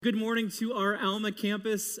Good morning to our Alma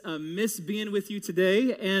campus. Miss being with you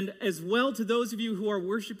today, and as well to those of you who are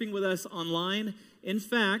worshiping with us online. In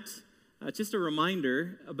fact, just a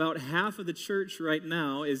reminder, about half of the church right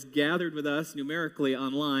now is gathered with us numerically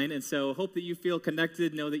online, and so hope that you feel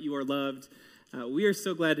connected, know that you are loved. We are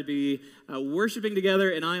so glad to be worshiping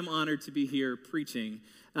together, and I am honored to be here preaching.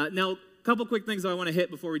 Now, a couple quick things I want to hit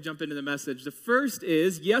before we jump into the message. The first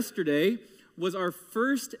is, yesterday was our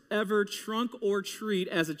first ever trunk or treat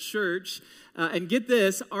as a church. And get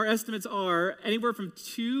this, our estimates are anywhere from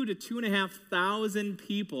 2,000 to 2,500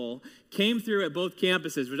 people came through at both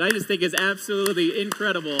campuses, which I just think is absolutely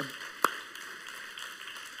incredible.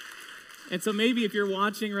 And so maybe if you're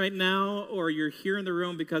watching right now or you're here in the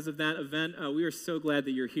room because of that event, we are so glad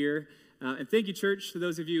that you're here. And thank you, church, to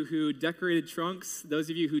those of you who decorated trunks,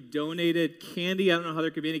 those of you who donated candy. I don't know how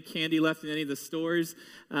there could be any candy left in any of the stores,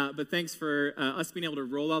 but thanks for us being able to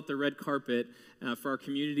roll out the red carpet for our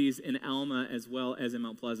communities in Alma as well as in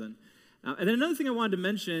Mount Pleasant. And then another thing I wanted to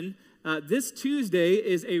mention, this Tuesday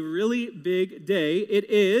is a really big day. It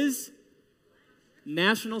is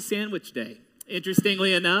National Sandwich Day.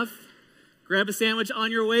 Interestingly enough, grab a sandwich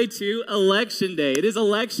on your way to Election Day. It is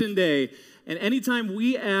Election Day. And anytime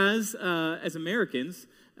we as Americans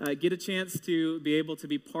get a chance to be able to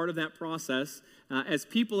be part of that process, as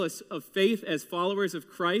people of faith, as followers of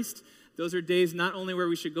Christ, those are days not only where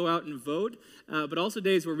we should go out and vote, but also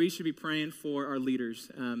days where we should be praying for our leaders.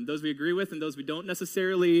 Those we agree with and those we don't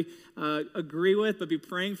necessarily agree with, but be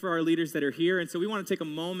praying for our leaders that are here. And so we want to take a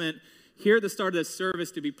moment here at the start of this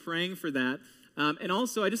service to be praying for that. And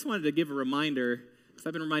also, I just wanted to give a reminder, because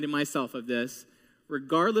I've been reminding myself of this.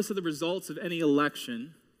 Regardless of the results of any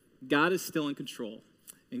election, God is still in control,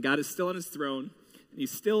 and God is still on his throne, and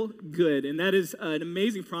he's still good, and that is an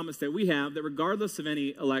amazing promise that we have, that regardless of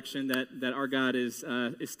any election, that our God is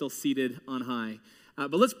still seated on high.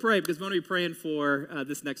 But let's pray, because we're going to be praying for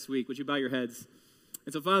this next week. Would you bow your heads?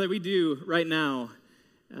 And so, Father, we do right now,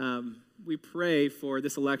 we pray for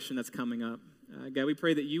this election that's coming up. God, we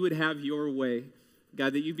pray that you would have your way.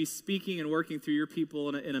 God, that you be speaking and working through your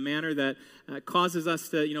people in a manner that causes us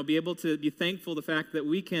to, be able to be thankful the fact that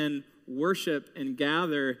we can worship and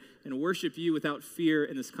gather and worship you without fear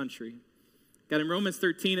in this country. God, in Romans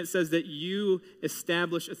 13, it says that you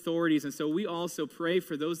establish authorities, and so we also pray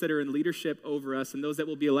for those that are in leadership over us and those that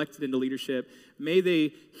will be elected into leadership. May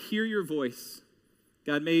they hear your voice.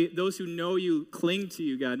 God, may those who know you cling to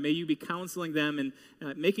you, God. May you be counseling them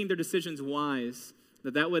and making their decisions wise,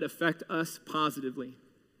 that would affect us positively.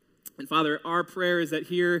 And Father, our prayer is that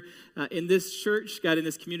here in this church, God, in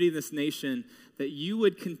this community, in this nation, that you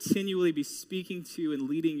would continually be speaking to and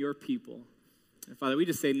leading your people. And Father, we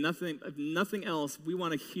just say nothing else. We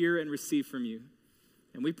want to hear and receive from you.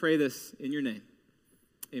 And we pray this in your name.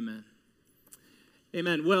 Amen.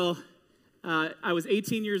 Amen. Well, I was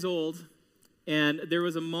 18 years old, and there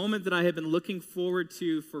was a moment that I had been looking forward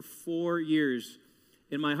to for 4 years.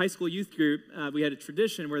 In my high school youth group, we had a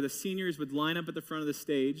tradition where the seniors would line up at the front of the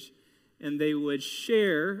stage, and they would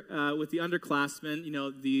share with the underclassmen,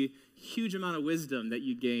 the huge amount of wisdom that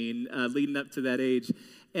you gain leading up to that age.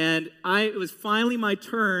 And it was finally my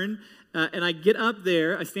turn, and I get up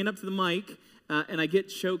there, I stand up to the mic, and I get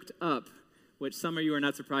choked up, which some of you are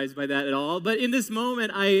not surprised by that at all. But in this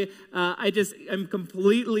moment, I'm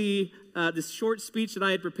completely, this short speech that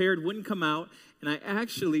I had prepared wouldn't come out, and I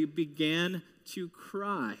actually began to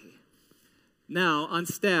cry. Now, on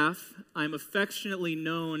staff, I'm affectionately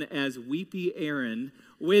known as Weepy Aaron,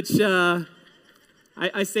 which I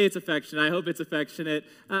say it's affectionate. I hope it's affectionate.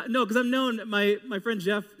 No, because I'm known, my friend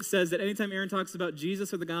Jeff says that anytime Aaron talks about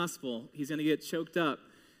Jesus or the gospel, he's going to get choked up.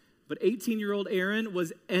 But 18-year-old Aaron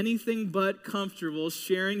was anything but comfortable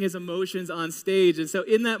sharing his emotions on stage. And so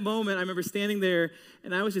in that moment, I remember standing there,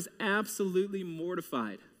 and I was just absolutely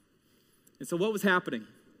mortified. And so what was happening?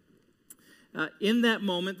 In that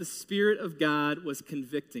moment, the Spirit of God was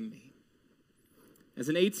convicting me. As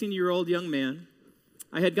an 18-year-old young man,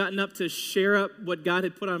 I had gotten up to share up what God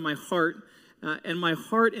had put on my heart, and my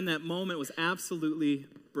heart in that moment was absolutely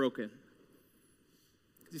broken.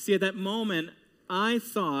 You see, at that moment, I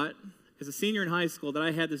thought, as a senior in high school, that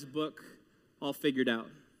I had this book all figured out.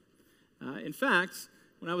 In fact,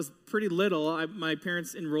 when I was pretty little, my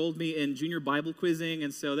parents enrolled me in junior Bible quizzing,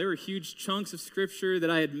 and so there were huge chunks of scripture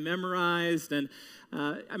that I had memorized. And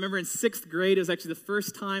I remember in 6th grade, it was actually the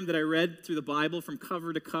first time that I read through the Bible from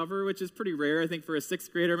cover to cover, which is pretty rare, I think, for a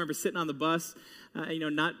 6th grader. I remember sitting on the bus,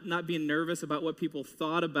 not being nervous about what people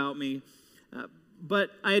thought about me.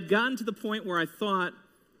 But I had gotten to the point where I thought,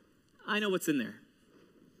 I know what's in there.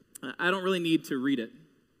 I don't really need to read it.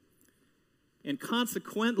 And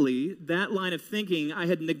consequently, that line of thinking, I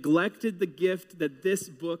had neglected the gift that this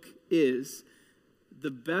book is,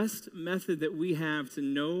 the best method that we have to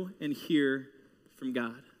know and hear from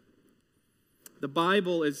God. The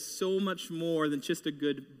Bible is so much more than just a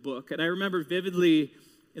good book. And I remember vividly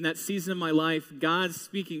in that season of my life, God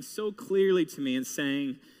speaking so clearly to me and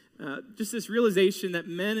saying, just this realization that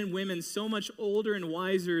men and women so much older and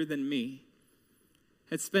wiser than me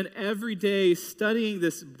had spent every day studying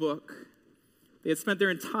this book. They had spent their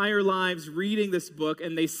entire lives reading this book,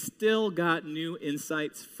 and they still got new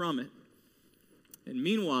insights from it. And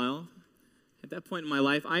meanwhile, at that point in my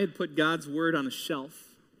life, I had put God's word on a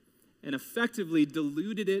shelf and effectively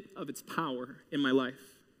diluted it of its power in my life.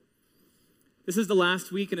 This is the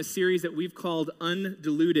last week in a series that we've called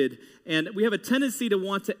Undiluted, and we have a tendency to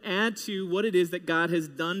want to add to what it is that God has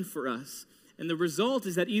done for us. And the result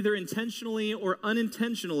is that either intentionally or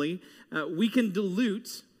unintentionally, we can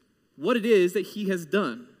dilute what it is that he has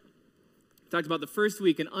done. We talked about the first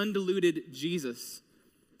week an undiluted Jesus,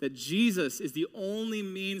 that Jesus is the only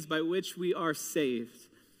means by which we are saved.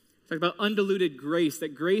 We talked about undiluted grace,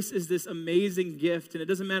 that grace is this amazing gift, and it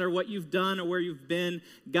doesn't matter what you've done or where you've been,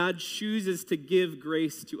 God chooses to give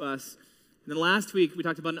grace to us. And then last week, we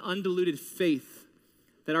talked about an undiluted faith,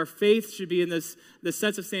 that our faith should be in this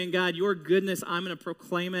sense of saying, God, your goodness, I'm going to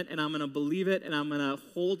proclaim it, and I'm going to believe it, and I'm going to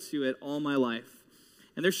hold to it all my life.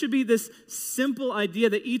 And there should be this simple idea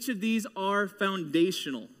that each of these are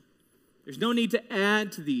foundational. There's no need to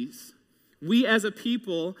add to these. We as a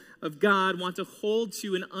people of God want to hold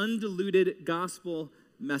to an undiluted gospel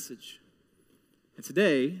message. And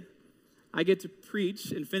today, I get to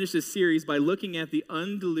preach and finish this series by looking at the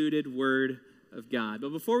undiluted word of God. But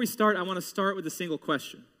before we start, I want to start with a single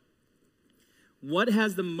question. What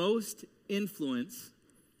has the most influence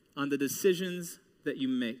on the decisions that you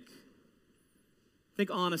make? Think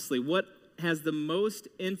honestly, what has the most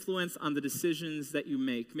influence on the decisions that you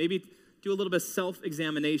make? Maybe do a little bit of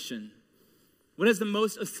self-examination. What has the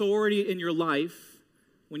most authority in your life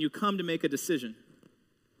when you come to make a decision?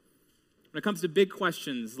 When it comes to big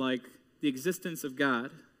questions like the existence of God,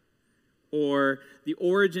 or the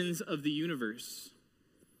origins of the universe,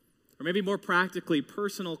 or maybe more practically,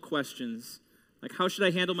 personal questions like how should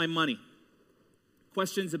I handle my money?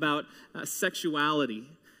 Questions about sexuality,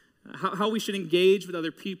 how we should engage with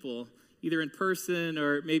other people, either in person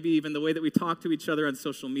or maybe even the way that we talk to each other on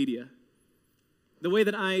social media. The way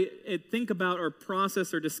that I think about or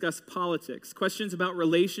process or discuss politics, questions about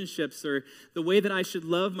relationships, or the way that I should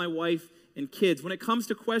love my wife and kids. When it comes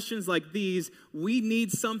to questions like these, we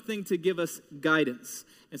need something to give us guidance.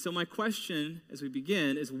 And so my question as we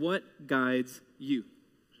begin is, what guides you?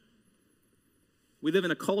 We live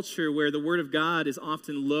in a culture where the Word of God is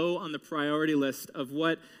often low on the priority list of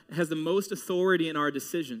what has the most authority in our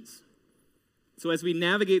decisions. So as we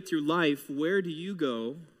navigate through life, where do you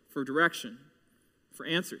go for direction, for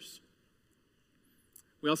answers?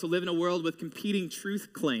 We also live in a world with competing truth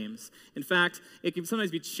claims. In fact, it can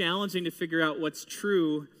sometimes be challenging to figure out what's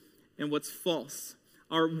true and what's false.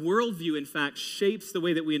 Our worldview, in fact, shapes the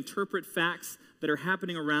way that we interpret facts that are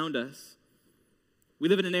happening around us. We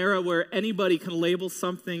live in an era where anybody can label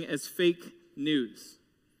something as fake news,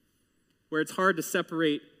 where it's hard to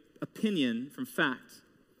separate opinion from fact.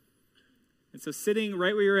 And so sitting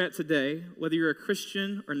right where you're at today, whether you're a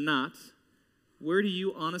Christian or not, where do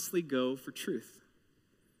you honestly go for truth?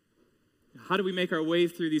 How do we make our way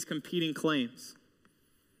through these competing claims?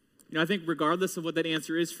 I think regardless of what that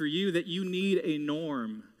answer is for you, that you need a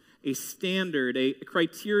norm, a standard, a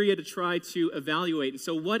criteria to try to evaluate. And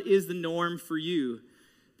so what is the norm for you?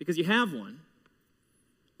 Because you have one.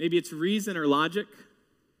 Maybe it's reason or logic.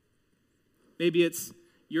 Maybe it's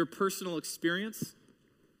your personal experience.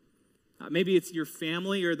 Maybe it's your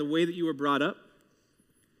family or the way that you were brought up.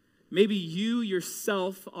 Maybe you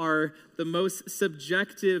yourself are the most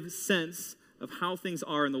subjective sense of how things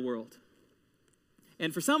are in the world.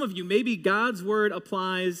 And for some of you, maybe God's word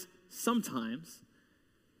applies sometimes,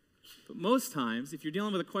 but most times, if you're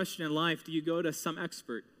dealing with a question in life, do you go to some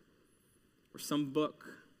expert or some book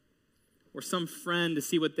or some friend to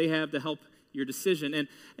see what they have to help your decision?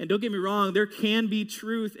 And don't get me wrong, there can be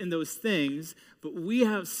truth in those things, but we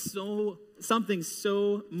have something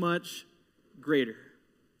so much greater.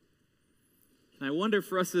 And I wonder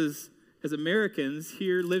for us as Americans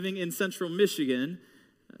here living in central Michigan,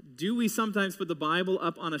 do we sometimes put the Bible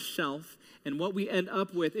up on a shelf, and what we end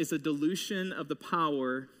up with is a dilution of the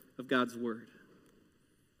power of God's word?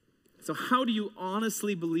 So how do you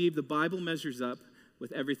honestly believe the Bible measures up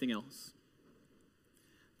with everything else?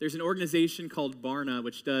 There's an organization called Barna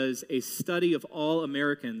which does a study of all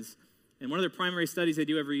Americans, And one of their primary studies they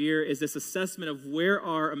do every year is this assessment of where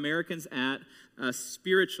are Americans at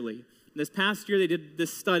spiritually. This past year, they did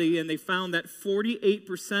this study, and they found that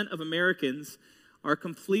 48% of Americans are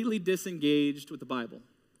completely disengaged with the Bible.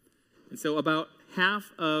 And so about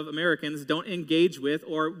half of Americans don't engage with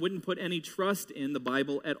or wouldn't put any trust in the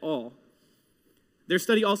Bible at all. Their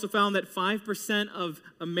study also found that 5% of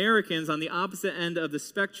Americans on the opposite end of the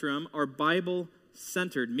spectrum are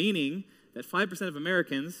Bible-centered, meaning that 5% of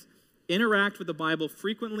Americans interact with the Bible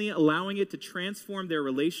frequently, allowing it to transform their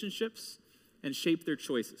relationships and shape their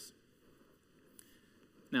choices.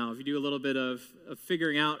 Now, if you do a little bit of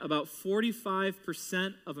figuring out, about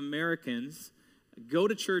 45% of Americans go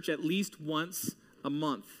to church at least once a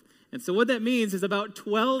month. And so what that means is about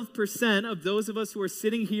 12% of those of us who are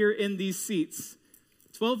sitting here in these seats,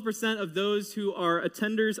 12% of those who are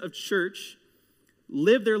attenders of church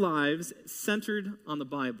live their lives centered on the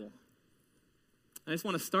Bible. I just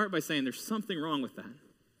want to start by saying there's something wrong with that.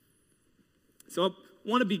 So I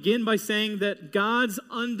want to begin by saying that God's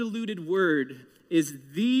undiluted word is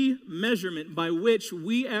the measurement by which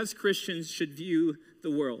we as Christians should view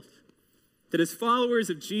the world. That as followers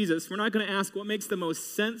of Jesus, we're not going to ask what makes the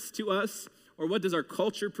most sense to us, or what does our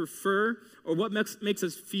culture prefer, or what makes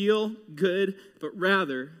us feel good, but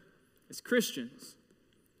rather, as Christians,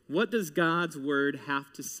 what does God's word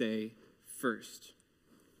have to say first?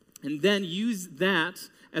 And then use that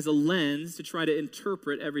as a lens to try to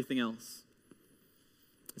interpret everything else.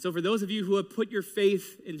 So for those of you who have put your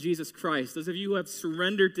faith in Jesus Christ, those of you who have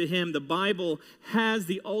surrendered to him, the Bible has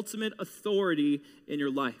the ultimate authority in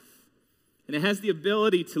your life. And it has the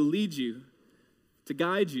ability to lead you, to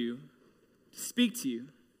guide you, to speak to you.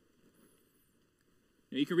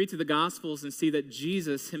 You can read through the Gospels and see that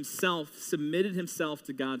Jesus himself submitted himself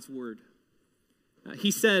to God's word.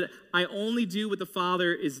 He said, I only do what the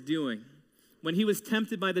Father is doing. When he was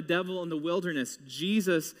tempted by the devil in the wilderness,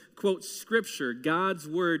 Jesus quotes Scripture, God's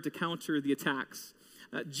word, to counter the attacks.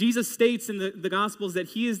 Jesus states in the Gospels that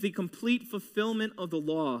he is the complete fulfillment of the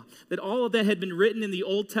law, that all of that had been written in the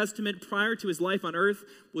Old Testament prior to his life on earth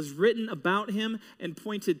was written about him and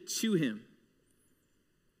pointed to him.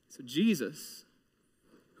 So Jesus,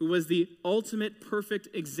 who was the ultimate perfect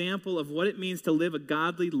example of what it means to live a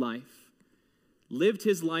godly life, lived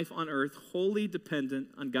his life on earth wholly dependent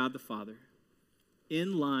on God the Father,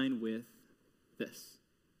 in line with this.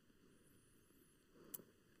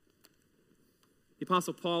 The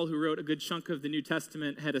Apostle Paul, who wrote a good chunk of the New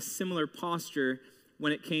Testament, had a similar posture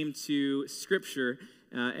when it came to Scripture,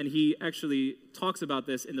 and he actually talks about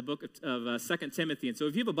this in the book of 2 Timothy. And so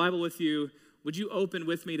if you have a Bible with you, would you open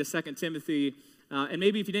with me to 2 Timothy? And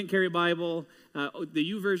maybe if you didn't carry a Bible,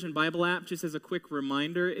 the YouVersion Bible app, just as a quick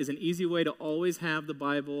reminder, is an easy way to always have the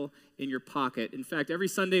Bible in your pocket. In fact, every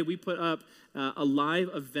Sunday we put up a live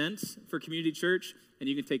event for Community Church, and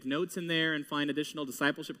you can take notes in there and find additional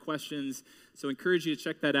discipleship questions. So I encourage you to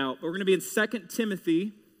check that out. But we're going to be in 2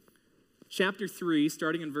 Timothy chapter 3,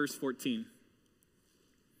 starting in verse 14.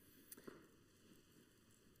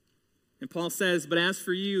 And Paul says, but as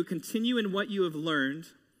for you, continue in what you have learned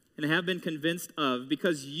and have been convinced of,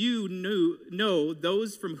 because you know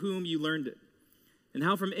those from whom you learned it, and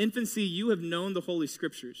how from infancy you have known the Holy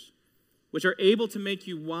Scriptures, which are able to make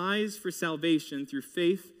you wise for salvation through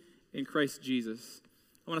faith in Christ Jesus.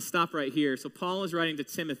 I want to stop right here. So Paul is writing to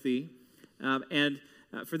Timothy, and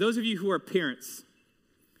for those of you who are parents,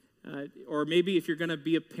 or maybe if you're going to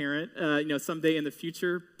be a parent, someday in the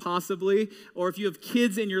future, possibly, or if you have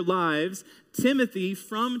kids in your lives, Timothy,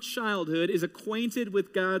 from childhood, is acquainted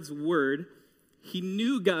with God's word. He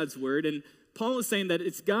knew God's word, and Paul is saying that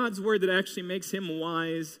it's God's word that actually makes him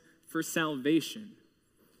wise for salvation,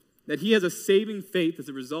 that he has a saving faith as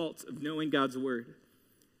a result of knowing God's word.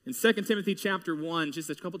 In 2 Timothy chapter 1, just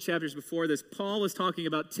a couple chapters before this, Paul is talking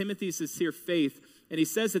about Timothy's sincere faith. And he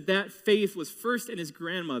says that faith was first in his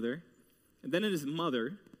grandmother, and then in his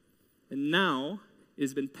mother, and now it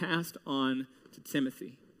has been passed on to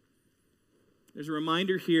Timothy. There's a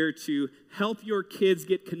reminder here to help your kids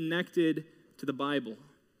get connected to the Bible.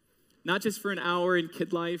 Not just for an hour in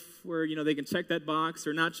kid life where, they can check that box,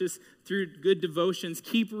 or not just through good devotions.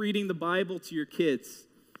 Keep reading the Bible to your kids.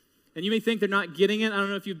 And you may think they're not getting it. I don't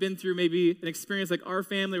know if you've been through maybe an experience like our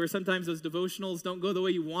family where sometimes those devotionals don't go the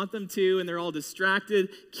way you want them to and they're all distracted.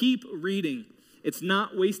 Keep reading. It's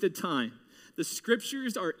not wasted time. The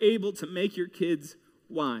Scriptures are able to make your kids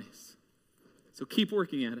wise. So keep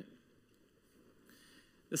working at it.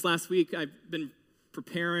 This last week, I've been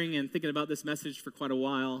preparing and thinking about this message for quite a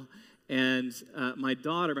while. And my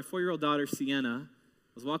 4-year-old daughter, Sienna,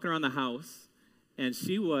 was walking around the house, and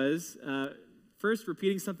she was first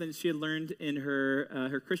repeating something that she had learned in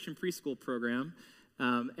her Christian preschool program,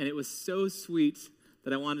 and it was so sweet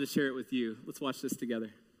that I wanted to share it with you. Let's watch this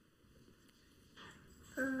together.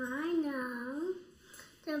 For I know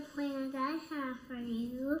the plans I have for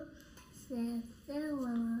you, says the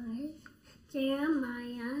Lord.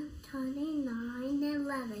 Jeremiah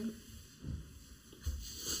 29:11.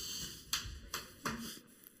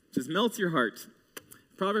 Just melts your heart.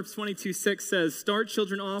 Proverbs 22:6 says, "Start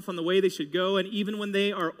children off on the way they should go, and even when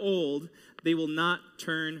they are old, they will not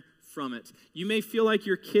turn from it." You may feel like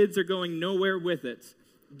your kids are going nowhere with it.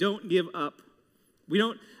 Don't give up. We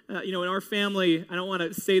don't, in our family, I don't want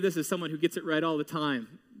to say this as someone who gets it right all the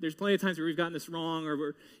time. There's plenty of times where we've gotten this wrong or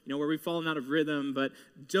where we've fallen out of rhythm, but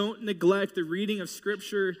don't neglect the reading of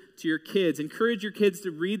Scripture to your kids. Encourage your kids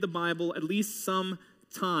to read the Bible at least some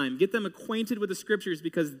time. Get them acquainted with the Scriptures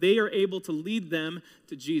because they are able to lead them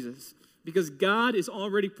to Jesus. Because God is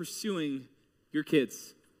already pursuing your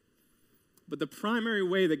kids. But the primary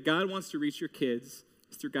way that God wants to reach your kids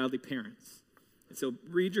is through godly parents. And so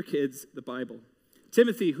read your kids the Bible.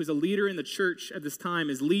 Timothy, who's a leader in the church at this time,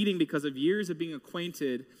 is leading because of years of being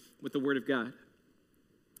acquainted with the Word of God.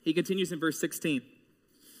 He continues in verse 16.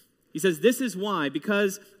 He says, "This is why,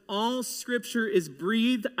 because all Scripture is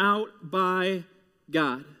breathed out by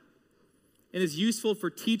God and is useful for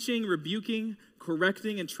teaching, rebuking,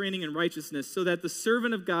 correcting, and training in righteousness, so that the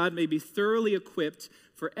servant of God may be thoroughly equipped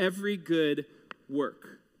for every good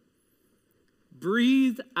work."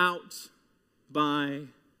 Breathed out by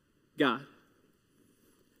God.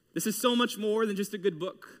 This is so much more than just a good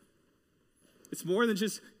book. It's more than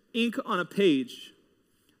just ink on a page.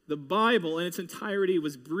 The Bible in its entirety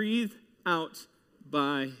was breathed out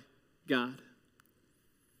by God.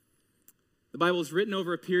 The Bible was written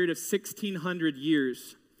over a period of 1,600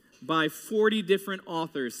 years by 40 different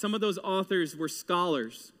authors. Some of those authors were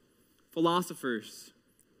scholars, philosophers,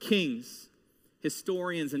 kings,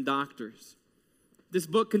 historians, and doctors. This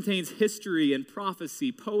book contains history and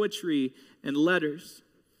prophecy, poetry, and letters.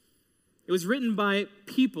 It was written by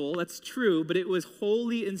people, that's true, but it was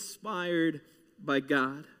wholly inspired by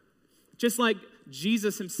God. Just like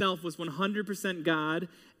Jesus himself was 100% God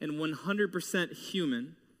and 100%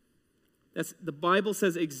 human, the Bible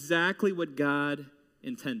says exactly what God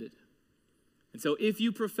intended. And so if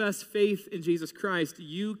you profess faith in Jesus Christ,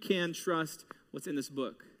 you can trust what's in this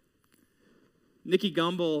book. Nicky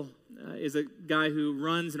Gumbel is a guy who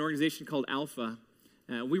runs an organization called Alpha.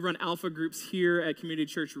 We run Alpha groups here at Community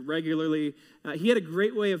Church regularly. He had a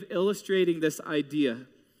great way of illustrating this idea.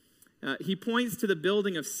 He points to the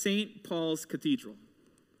building of St. Paul's Cathedral.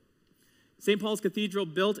 St. Paul's Cathedral,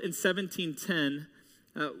 built in 1710,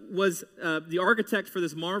 the architect for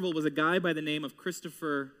this marvel was a guy by the name of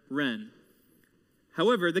Christopher Wren.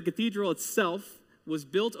 However, the cathedral itself was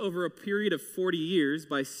built over a period of 40 years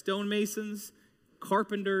by stonemasons,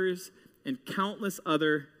 carpenters, and countless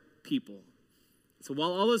other people. So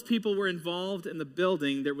while all those people were involved in the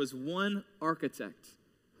building, there was one architect.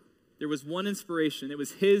 There was one inspiration. It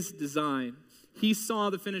was his design. He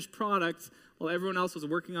saw the finished product while everyone else was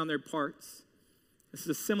working on their parts. This is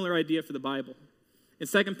a similar idea for the Bible. In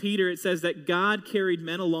 2 Peter, it says that God carried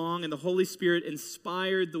men along and the Holy Spirit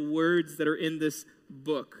inspired the words that are in this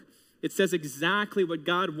book. It says exactly what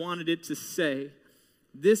God wanted it to say.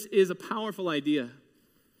 This is a powerful idea.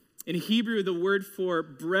 In Hebrew, the word for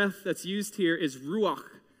breath that's used here is ruach,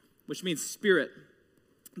 which means spirit.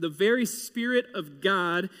 The very Spirit of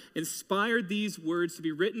God inspired these words to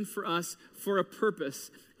be written for us for a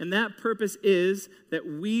purpose. And that purpose is that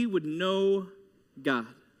we would know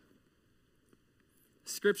God.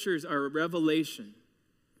 Scriptures are a revelation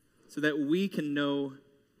so that we can know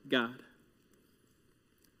God.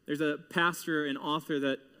 There's a pastor and author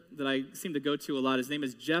that I seem to go to a lot. His name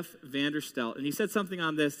is Jeff Vanderstelt, and he said something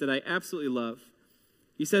on this that I absolutely love.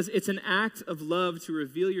 He says, "It's an act of love to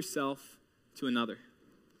reveal yourself to another."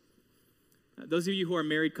 Those of you who are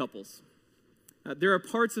married couples, there are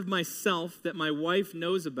parts of myself that my wife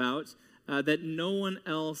knows about that no one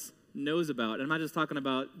else knows about. And I'm not just talking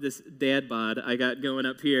about this dad bod I got going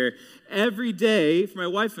up here. Every day for my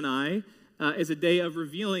wife and I is a day of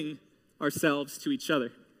revealing ourselves to each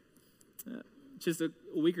other. Just a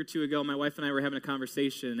week or two ago, my wife and I were having a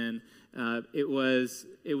conversation, and it was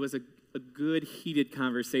a good, heated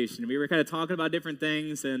conversation. We were kind of talking about different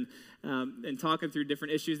things and talking through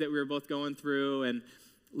different issues that we were both going through. And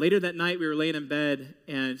later that night, we were laying in bed,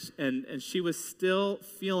 and she was still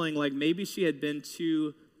feeling like maybe she had been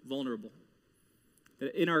too vulnerable.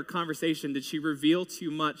 In our conversation, did she reveal too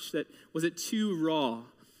much? Was it too raw?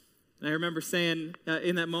 And I remember saying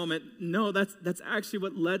in that moment, no, that's actually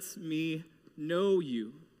what lets me know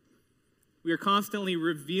you. We are constantly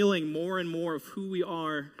revealing more and more of who we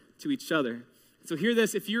are to each other. So hear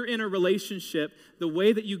this, if you're in a relationship, the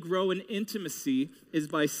way that you grow in intimacy is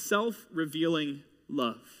by self-revealing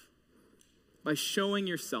love, by showing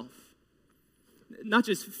yourself. Not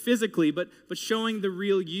just physically, but showing the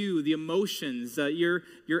real you, the emotions,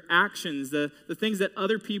 your actions, the things that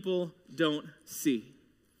other people don't see.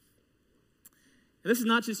 And this is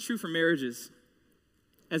not just true for marriages.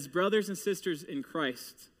 As brothers and sisters in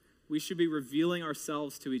Christ, we should be revealing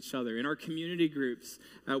ourselves to each other. In our community groups,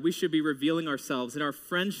 we should be revealing ourselves. In our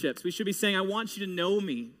friendships, we should be saying, I want you to know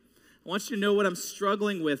me. I want you to know what I'm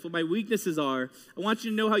struggling with, what my weaknesses are. I want you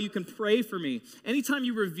to know how you can pray for me. Anytime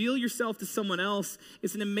you reveal yourself to someone else,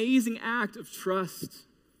 it's an amazing act of trust.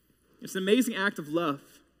 It's an amazing act of love.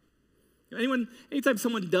 Anytime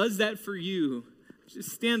someone does that for you,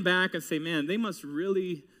 just stand back and say, man, they must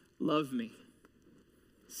really love me.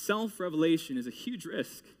 Self-revelation is a huge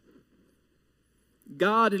risk.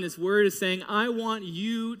 God in his word is saying, I want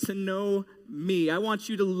you to know me. I want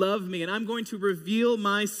you to love me, and I'm going to reveal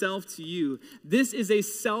myself to you. This is a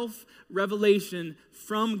self-revelation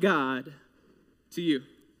from God to you.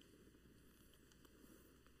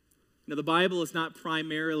 Now, the Bible is not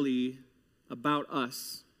primarily about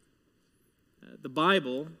us. The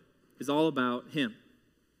Bible is all about him.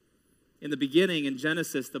 In the beginning, in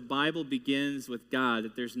Genesis, the Bible begins with God,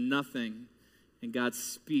 that there's nothing, and God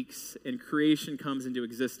speaks, and creation comes into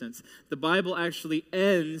existence. The Bible actually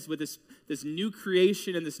ends with this new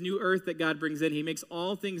creation and this new earth that God brings in. He makes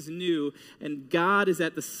all things new, and God is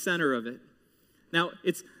at the center of it. Now,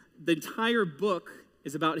 the entire book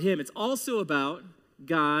is about him. It's also about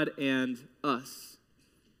God and us.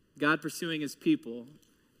 God pursuing his people,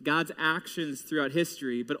 God's actions throughout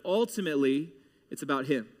history, but ultimately, it's about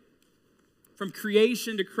him. From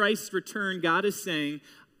creation to Christ's return, God is saying,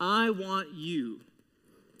 I want you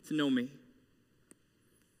to know me.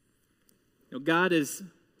 God is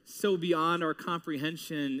so beyond our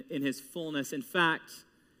comprehension in his fullness. In fact,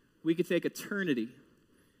 we could take eternity.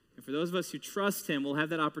 And for those of us who trust him, we'll have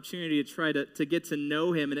that opportunity to try to get to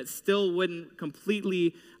know him, and it still wouldn't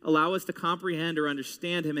completely allow us to comprehend or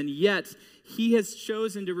understand him. And yet, he has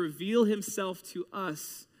chosen to reveal himself to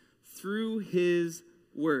us through his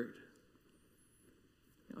word.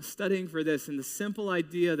 Studying for this and the simple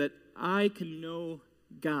idea that I can know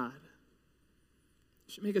God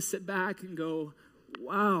should make us sit back and go,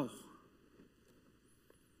 wow.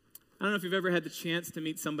 I don't know if you've ever had the chance to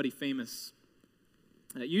meet somebody famous.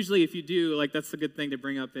 Usually if you do, that's a good thing to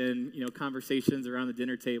bring up in conversations around the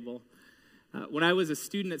dinner table. When I was a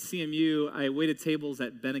student at CMU, I waited tables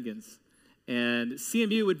at Bennigan's. And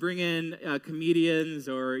CMU would bring in comedians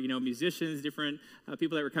or, musicians, different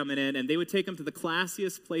people that were coming in, and they would take them to the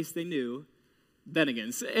classiest place they knew,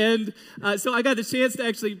 Bennigan's. And so I got the chance to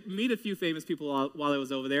actually meet a few famous people while I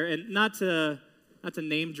was over there, and not to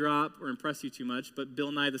name drop or impress you too much, but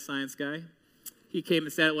Bill Nye the Science Guy. He came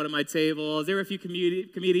and sat at one of my tables. There were a few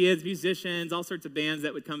comedians, musicians, all sorts of bands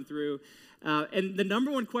that would come through. And the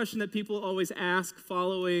number one question that people always ask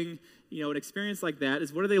following, an experience like that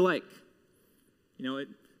is, what are they like?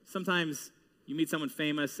 Sometimes you meet someone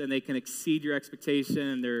famous and they can exceed your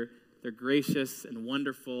expectation. They're gracious and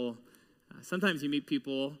wonderful. Sometimes you meet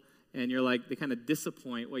people and you're like, they kind of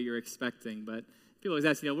disappoint what you're expecting. But people always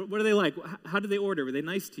ask, what are they like? How did they order? Were they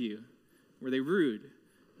nice to you? Were they rude?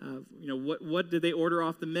 What did they order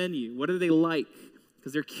off the menu? What are they like?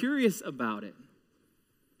 Because they're curious about it.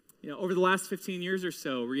 Over the last 15 years or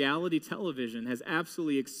so, reality television has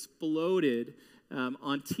absolutely exploded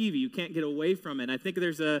on TV. You can't get away from it. And I think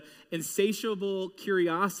there's a insatiable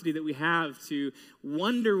curiosity that we have to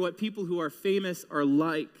wonder what people who are famous are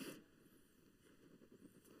like.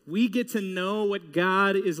 We get to know what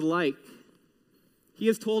God is like. He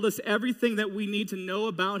has told us everything that we need to know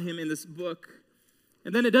about him in this book.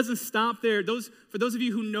 And then it doesn't stop there. For those of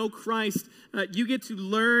you who know Christ, you get to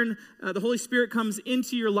learn. The Holy Spirit comes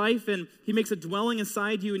into your life and he makes a dwelling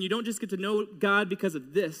inside you, and you don't just get to know God because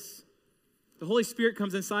of this. The Holy Spirit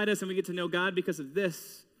comes inside us and we get to know God because of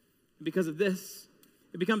this, and because of this.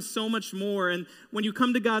 It becomes so much more. And when you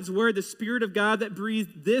come to God's word, the Spirit of God that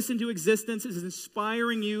breathed this into existence is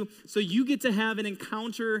inspiring you, so you get to have an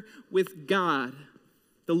encounter with God.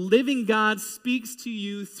 The living God speaks to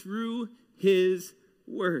you through his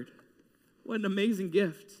word. What an amazing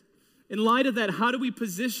gift. In light of that, how do we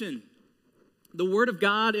position the word of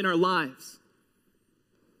God in our lives?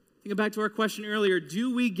 Thinking back to our question earlier,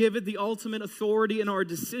 do we give it the ultimate authority in our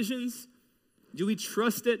decisions? Do we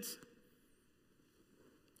trust it?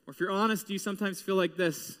 Or if you're honest, do you sometimes feel like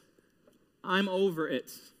this? I'm over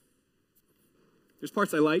it. There's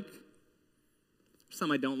parts I like,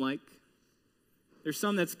 some I don't like. There's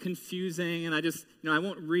some that's confusing, and I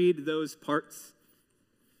won't read those parts.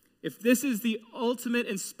 If this is the ultimate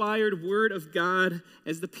inspired word of God,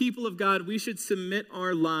 as the people of God, we should submit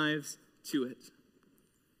our lives to it.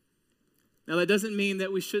 Now, that doesn't mean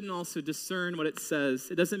that we shouldn't also discern what it says.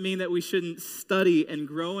 It doesn't mean that we shouldn't study and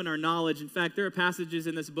grow in our knowledge. In fact, there are passages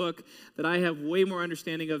in this book that I have way more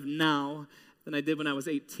understanding of now than I did when I was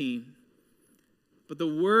 18. But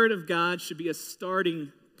the Word of God should be a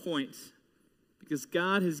starting point because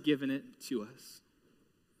God has given it to us.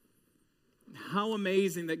 How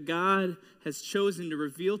amazing that God has chosen to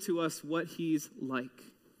reveal to us what He's like,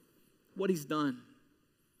 what He's done.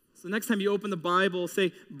 So next time you open the Bible,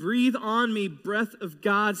 say, breathe on me, breath of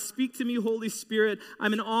God. Speak to me, Holy Spirit.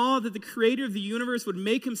 I'm in awe that the creator of the universe would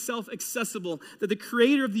make himself accessible, that the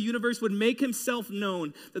creator of the universe would make himself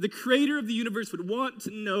known, that the creator of the universe would want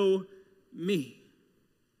to know me.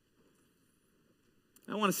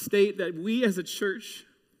 I want to state that we as a church,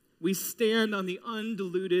 we stand on the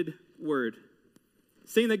undiluted word.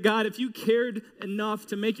 Saying that, God, if you cared enough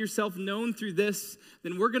to make yourself known through this,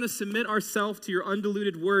 then we're going to submit ourselves to your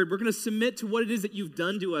undiluted word. We're going to submit to what it is that you've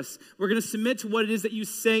done to us. We're going to submit to what it is that you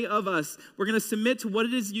say of us. We're going to submit to what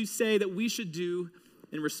it is you say that we should do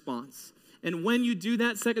in response. And when you do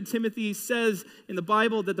that, 2 Timothy says in the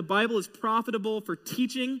Bible that the Bible is profitable for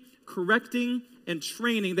teaching, correcting, and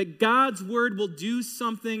training, that God's word will do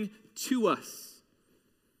something to us.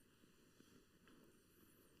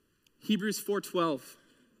 Hebrews 4:12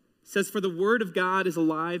 says, for the word of God is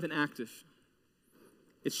alive and active.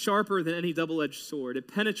 It's sharper than any double-edged sword. It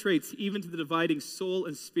penetrates even to the dividing soul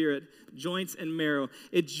and spirit, joints and marrow.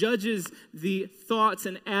 It judges the thoughts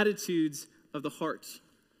and attitudes of the heart.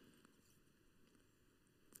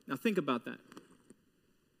 Now think about that.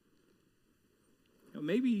 Now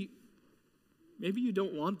maybe you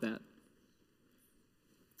don't want that.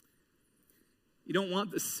 You don't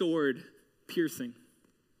want the sword piercing.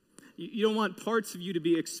 You don't want parts of you to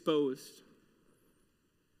be exposed.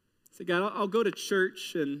 Say, God, I'll go to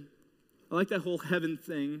church, and I like that whole heaven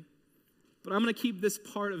thing, but I'm going to keep this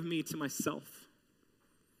part of me to myself.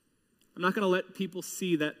 I'm not going to let people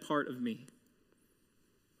see that part of me.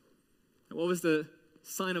 And what was the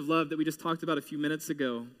sign of love that we just talked about a few minutes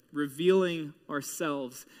ago? Revealing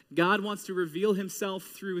ourselves. God wants to reveal himself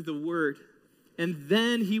through the word, and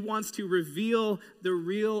then he wants to reveal the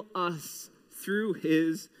real us through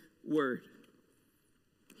his word.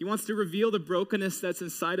 He wants to reveal the brokenness that's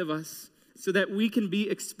inside of us so that we can be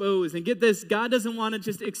exposed. And get this, God doesn't want to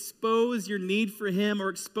just expose your need for him or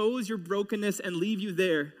expose your brokenness and leave you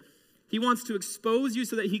there. He wants to expose you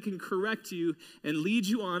so that he can correct you and lead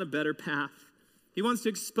you on a better path. He wants to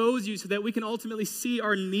expose you so that we can ultimately see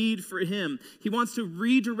our need for him. He wants to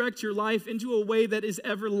redirect your life into a way that is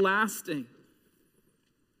everlasting.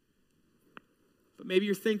 But maybe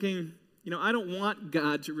you're thinking, I don't want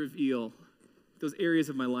God to reveal those areas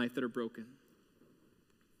of my life that are broken.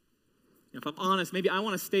 If I'm honest, maybe I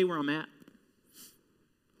want to stay where I'm at.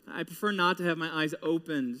 I prefer not to have my eyes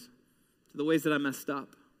opened to the ways that I messed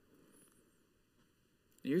up.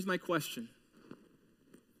 And here's my question.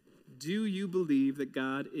 Do you believe that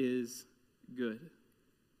God is good?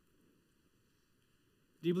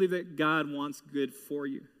 Do you believe that God wants good for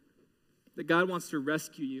you? That God wants to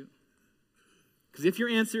rescue you? Because if your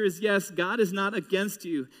answer is yes, God is not against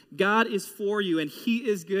you. God is for you, and he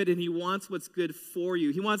is good, and he wants what's good for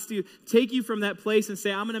you. He wants to take you from that place and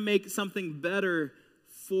say, I'm going to make something better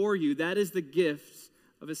for you. That is the gift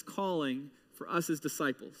of his calling for us as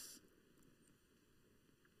disciples.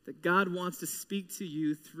 That God wants to speak to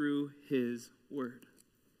you through his word.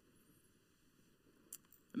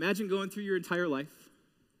 Imagine going through your entire life,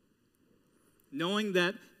 knowing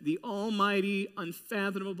that the almighty,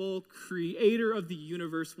 unfathomable creator of the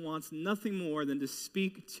universe wants nothing more than to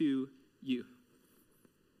speak to you.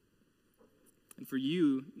 And for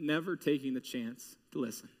you, never taking the chance to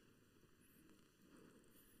listen.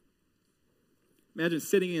 Imagine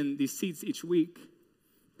sitting in these seats each week,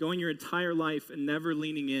 going your entire life and never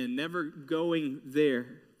leaning in, never going there.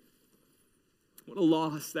 What a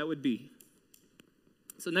loss that would be.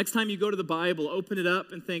 So next time you go to the Bible, open it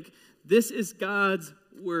up and think, this is God's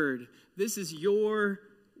word. This is your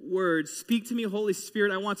word. Speak to me, Holy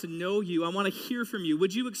Spirit. I want to know you. I want to hear from you.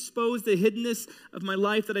 Would you expose the hiddenness of my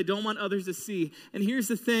life that I don't want others to see? And here's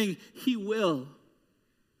the thing, he will.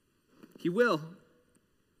 He will.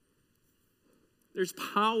 There's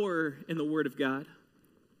power in the word of God.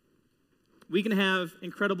 We can have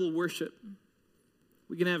incredible worship.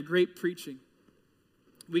 We can have great preaching.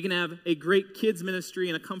 We can have a great kids ministry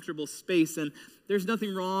in a comfortable space, and there's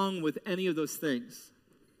nothing wrong with any of those things.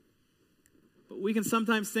 But we can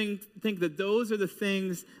sometimes think that those are the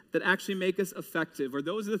things that actually make us effective, or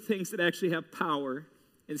those are the things that actually have power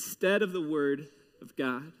instead of the Word of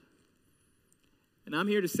God. And I'm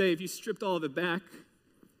here to say, if you stripped all of it back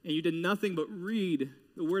and you did nothing but read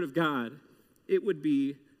the Word of God, it would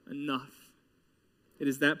be enough. It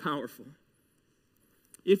is that powerful.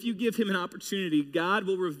 If you give him an opportunity, God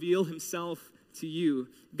will reveal himself to you.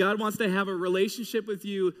 God wants to have a relationship with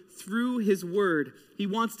you through his word. He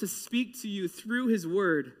wants to speak to you through his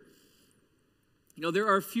word. You know, there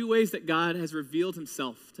are a few ways that God has revealed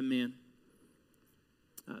himself to man.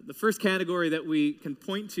 The first category that we can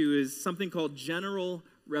point to is something called general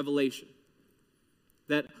revelation.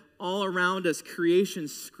 That all around us, creation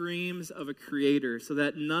screams of a creator, so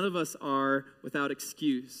that none of us are without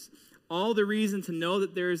excuse. All the reason to know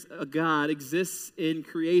that there's a God exists in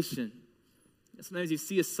creation. Sometimes you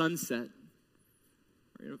see a sunset.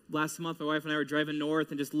 Last month, my wife and I were driving north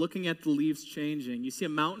and just looking at the leaves changing. You see a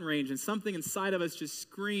mountain range, and something inside of us just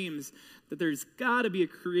screams that there's got to be a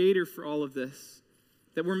creator for all of this,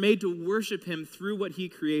 that we're made to worship him through what he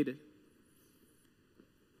created.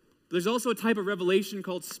 There's also a type of revelation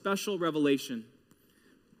called special revelation.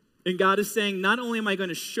 And God is saying, not only am I going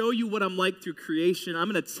to show you what I'm like through creation,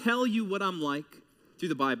 I'm going to tell you what I'm like through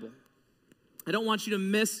the Bible. I don't want you to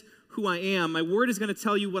miss who I am. My word is going to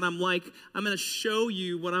tell you what I'm like. I'm going to show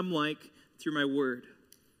you what I'm like through my word.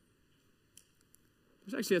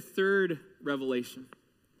 There's actually a third revelation.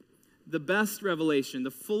 The best revelation,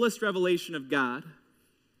 the fullest revelation of God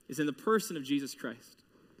is in the person of Jesus Christ.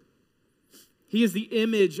 He is the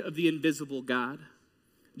image of the invisible God.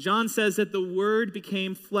 John says that the Word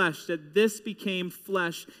became flesh, that this became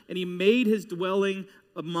flesh, and he made his dwelling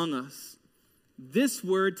among us. This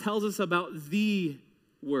word tells us about the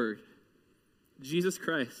Word, Jesus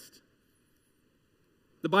Christ.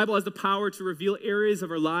 The Bible has the power to reveal areas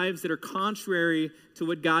of our lives that are contrary to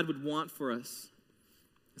what God would want for us.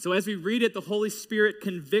 So as we read it, the Holy Spirit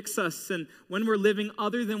convicts us and when we're living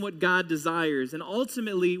other than what God desires. And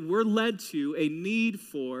ultimately, we're led to a need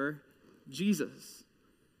for Jesus.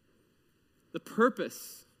 The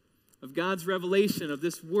purpose of God's revelation of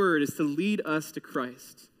this word is to lead us to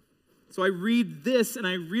Christ. So I read this and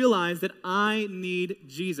I realize that I need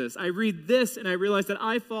Jesus. I read this and I realize that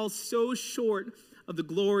I fall so short of the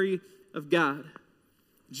glory of God.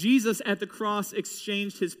 Jesus at the cross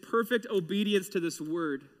exchanged his perfect obedience to this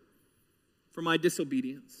word for my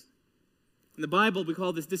disobedience. In the Bible, we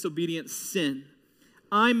call this disobedience sin.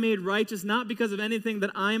 I'm made righteous not because of anything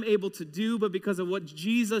that I am able to do, but because of what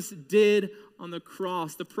Jesus did on the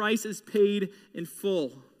cross. The price is paid in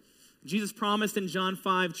full. Jesus promised in John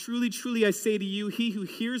 5, "Truly, truly, I say to you, he who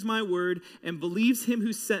hears my word and believes him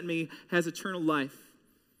who sent me has eternal life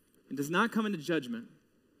and does not come into judgment,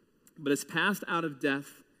 but is passed out of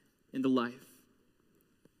death into life."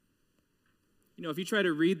 You know, if you try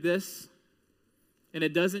to read this and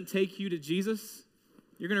it doesn't take you to Jesus,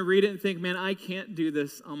 you're going to read it and think, man, I can't do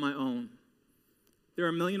this on my own. There are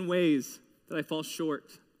a million ways that I fall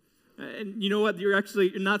short. And you know what?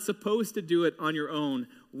 You're not supposed to do it on your own.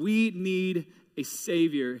 We need a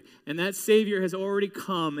Savior, and that Savior has already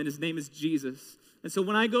come, and his name is Jesus. And so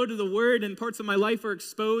when I go to the Word and parts of my life are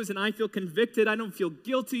exposed and I feel convicted, I don't feel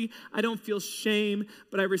guilty, I don't feel shame,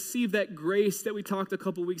 but I receive that grace that we talked a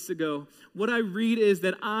couple weeks ago. What I read is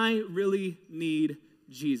that I really need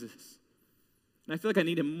Jesus. And I feel like I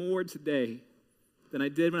need him more today than I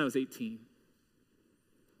did when I was 18.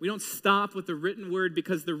 We don't stop with the written word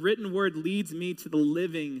because the written word leads me to the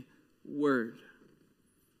living word.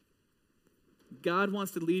 God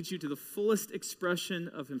wants to lead you to the fullest expression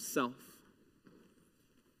of himself.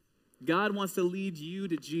 God wants to lead you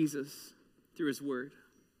to Jesus through his word.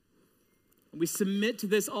 And we submit to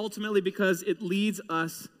this ultimately because it leads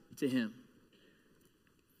us to him.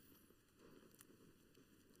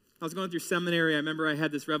 I was going through seminary. I remember I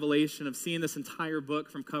had this revelation of seeing this entire book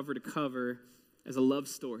from cover to cover as a love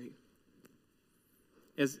story.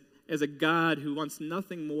 As a God who wants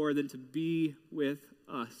nothing more than to be with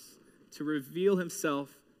us, to reveal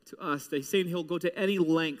himself to us. They say he'll go to any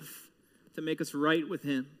length to make us right with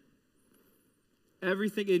him.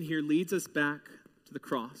 Everything in here leads us back to the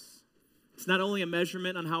cross. It's not only a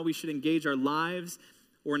measurement on how we should engage our lives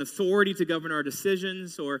or an authority to govern our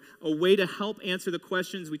decisions or a way to help answer the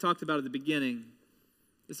questions we talked about at the beginning.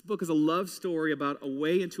 This book is a love story about a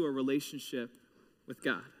way into a relationship with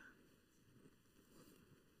God.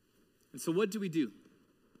 And so what do we do?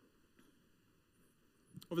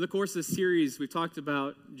 Over the course of this series, we've talked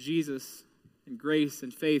about Jesus and grace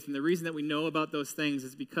and faith. And the reason that we know about those things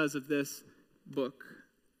is because of this book.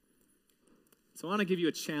 So I want to give you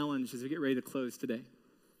a challenge as we get ready to close today.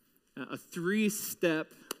 a 3-step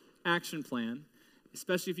action plan,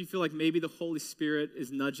 especially if you feel like maybe the Holy Spirit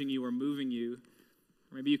is nudging you or moving you.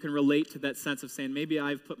 Or maybe you can relate to that sense of saying, maybe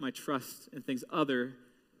I've put my trust in things other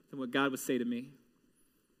than what God would say to me.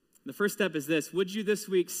 The first step is this: would you this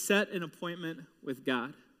week set an appointment with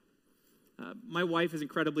God? My wife is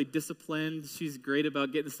incredibly disciplined. She's great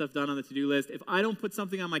about getting stuff done on the to-do list. If I don't put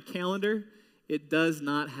something on my calendar, it does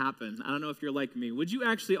not happen. I don't know if you're like me. Would you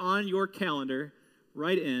actually on your calendar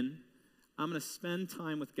write in, I'm going to spend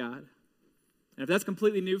time with God? And if that's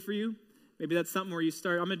completely new for you, maybe that's something where you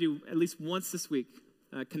start, I'm going to do at least once this week,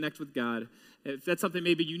 connect with God. If that's something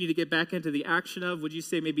maybe you need to get back into the action of, would you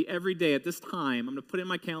say maybe every day at this time, I'm going to put in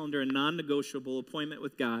my calendar a non-negotiable appointment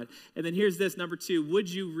with God? And then here's this, number 2, would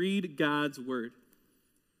you read God's word?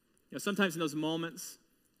 You know, sometimes in those moments,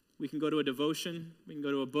 we can go to a devotion, we can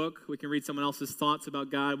go to a book, we can read someone else's thoughts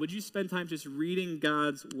about God. Would you spend time just reading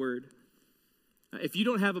God's word? If you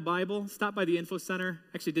don't have a Bible, stop by the info center.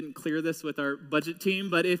 Actually didn't clear this with our budget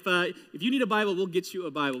team, but if you need a Bible, we'll get you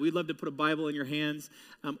a Bible. We'd love to put a Bible in your hands.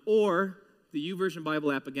 Or the YouVersion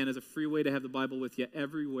Bible app, again, is a free way to have the Bible with you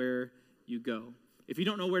everywhere you go. If you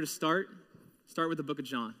don't know where to start with the book of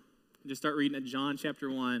John. Just start reading at John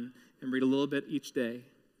chapter 1 and read a little bit each day.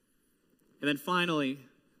 And then finally,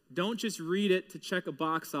 don't just read it to check a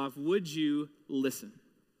box off. Would you listen?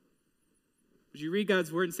 Would you read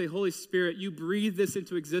God's word and say, Holy Spirit, you breathe this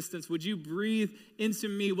into existence. Would you breathe into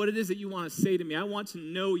me what it is that you want to say to me? I want to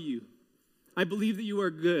know you. I believe that you are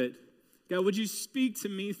good. God, would you speak to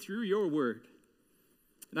me through your word?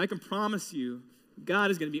 And I can promise you, God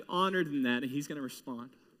is going to be honored in that, and he's going to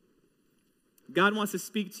respond. God wants to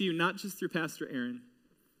speak to you not just through Pastor Aaron,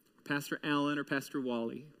 Pastor Allen, or Pastor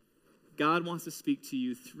Wally. God wants to speak to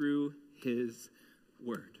you through his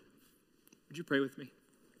word. Would you pray with me?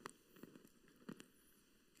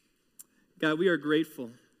 God, we are grateful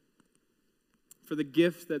for the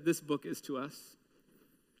gift that this book is to us.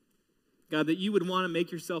 God, that you would want to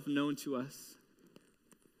make yourself known to us.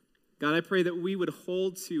 God, I pray that we would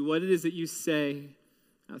hold to what it is that you say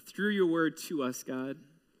through your word to us, God.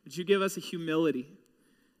 Would you give us a humility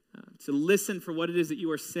to listen for what it is that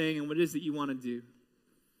you are saying and what it is that you want to do.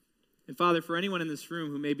 And Father, for anyone in this room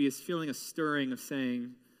who maybe is feeling a stirring of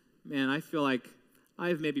saying, man, I feel like I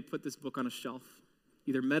have maybe put this book on a shelf,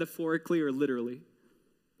 either metaphorically or literally.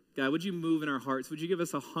 God, would you move in our hearts? Would you give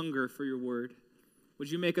us a hunger for your word?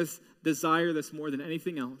 Would you make us desire this more than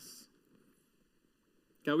anything else?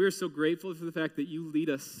 God, we are so grateful for the fact that you lead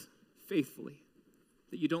us faithfully,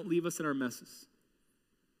 that you don't leave us in our messes.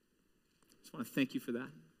 I just want to thank you for that.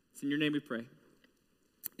 It's in your name we pray.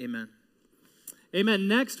 Amen. Amen.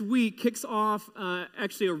 Next week kicks off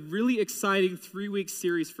actually a really exciting 3-week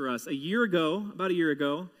series for us. About a year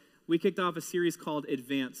ago, we kicked off a series called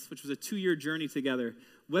Advance, which was a 2-year journey together.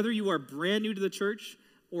 Whether you are brand new to the church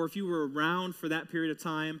or if you were around for that period of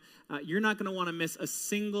time, you're not going to want to miss a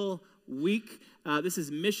single week. This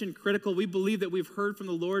is mission critical. We believe that we've heard from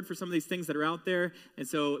the Lord for some of these things that are out there. And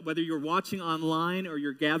so whether you're watching online or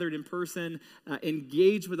you're gathered in person,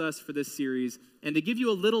 engage with us for this series. And to give you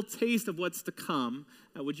a little taste of what's to come,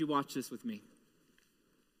 would you watch this with me?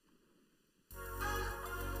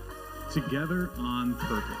 Together on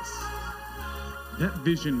purpose. That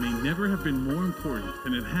vision may never have been more important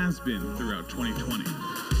than it has been throughout 2020.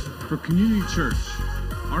 For Community Church,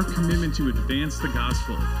 our commitment to advance the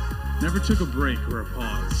gospel never took a break or a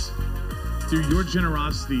pause. Through your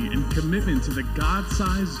generosity and commitment to the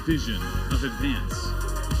God-sized vision of Advance,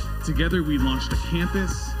 together we launched a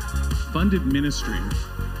campus, funded ministry,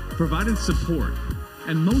 provided support,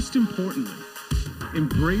 and most importantly,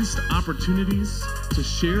 embraced opportunities to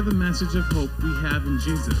share the message of hope we have in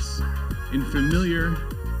Jesus in familiar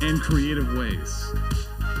and creative ways.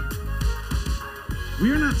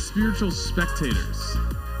 We are not spiritual spectators.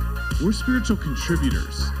 We're spiritual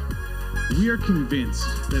contributors. We are convinced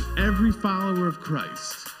that every follower of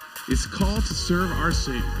Christ is called to serve our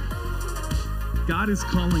Savior. God is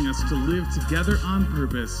calling us to live together on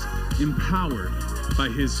purpose, empowered by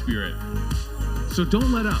His Spirit. So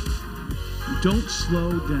don't let up. Don't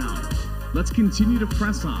slow down. Let's continue to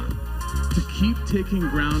press on, to keep taking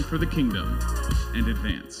ground for the kingdom and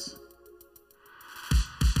advance.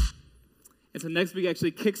 And so next week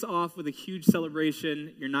actually kicks off with a huge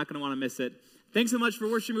celebration. You're not going to want to miss it. Thanks so much for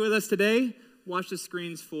worshiping with us today. Watch the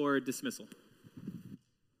screens for dismissal.